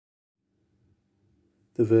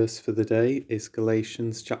The verse for the day is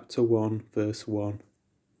Galatians chapter 1, verse 1.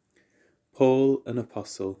 Paul, an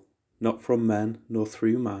apostle, not from men nor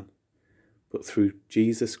through man, but through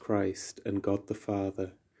Jesus Christ and God the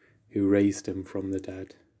Father, who raised him from the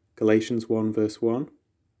dead. Galatians 1, verse 1.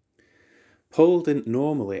 Paul didn't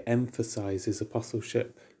normally emphasize his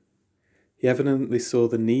apostleship. He evidently saw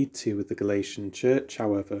the need to with the Galatian church,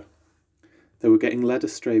 however. They were getting led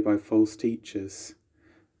astray by false teachers,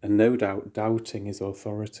 and no doubt doubting his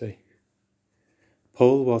authority.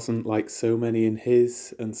 Paul wasn't, like so many in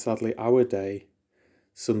his, and sadly our day,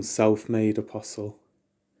 some self-made apostle.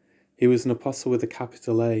 He was an apostle with a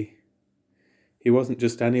capital A. He wasn't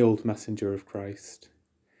just any old messenger of Christ.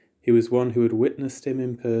 He was one who had witnessed him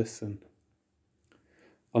in person.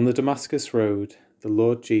 On the Damascus Road, the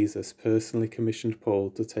Lord Jesus personally commissioned Paul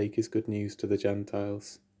to take his good news to the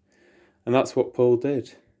Gentiles. And that's what Paul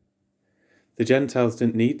did. The Gentiles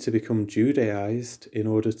didn't need to become Judaized in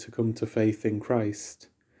order to come to faith in Christ.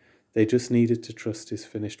 They just needed to trust his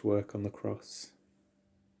finished work on the cross.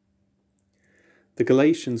 The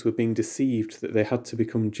Galatians were being deceived that they had to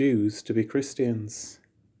become Jews to be Christians.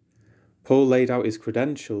 Paul laid out his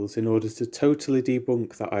credentials in order to totally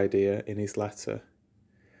debunk that idea in his letter.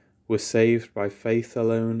 We're saved by faith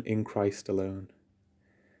alone, in Christ alone.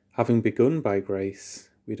 Having begun by grace,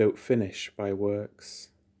 we don't finish by works.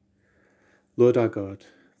 Lord our God,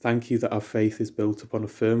 thank you that our faith is built upon a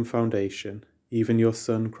firm foundation, even your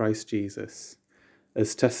Son, Christ Jesus,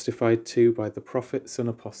 as testified to by the prophets and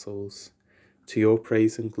apostles, to your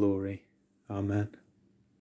praise and glory. Amen.